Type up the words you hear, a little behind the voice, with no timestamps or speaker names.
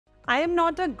I am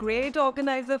not a great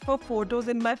organizer for photos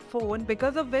in my phone,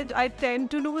 because of which I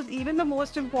tend to lose even the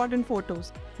most important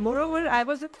photos. Moreover, I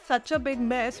was in such a big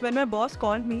mess when my boss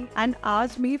called me and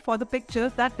asked me for the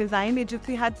pictures that design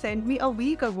agency had sent me a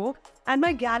week ago, and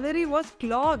my gallery was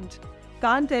clogged.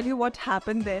 Can't tell you what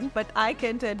happened then, but I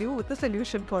can tell you the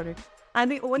solution for it.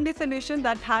 And the only solution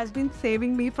that has been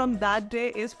saving me from that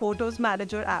day is Photos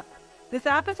Manager app. This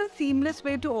app is a seamless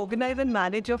way to organize and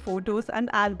manage your photos and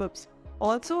albums.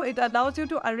 Also, it allows you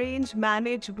to arrange,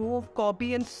 manage, move,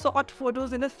 copy and sort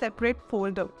photos in a separate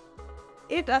folder.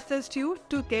 It assists you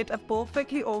to get a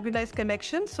perfectly organized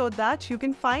collection so that you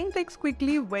can find things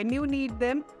quickly when you need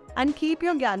them and keep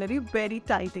your gallery very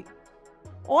tidy.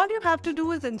 All you have to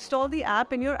do is install the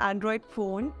app in your Android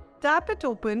phone, tap it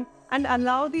open and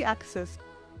allow the access.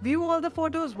 View all the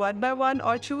photos one by one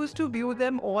or choose to view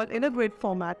them all in a grid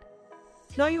format.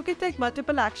 Now you can take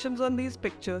multiple actions on these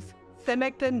pictures.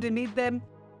 Select and delete them,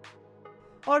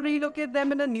 or relocate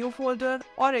them in a new folder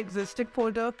or existing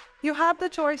folder. You have the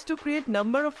choice to create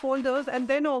number of folders and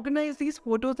then organize these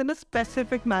photos in a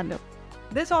specific manner.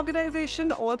 This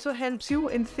organization also helps you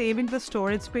in saving the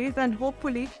storage space and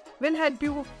hopefully will help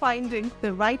you finding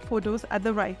the right photos at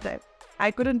the right time. I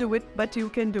couldn't do it, but you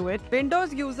can do it.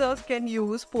 Windows users can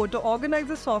use Photo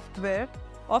Organizer software,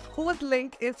 of whose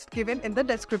link is given in the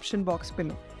description box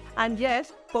below. And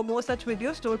yes, for more such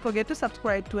videos, don't forget to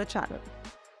subscribe to our channel.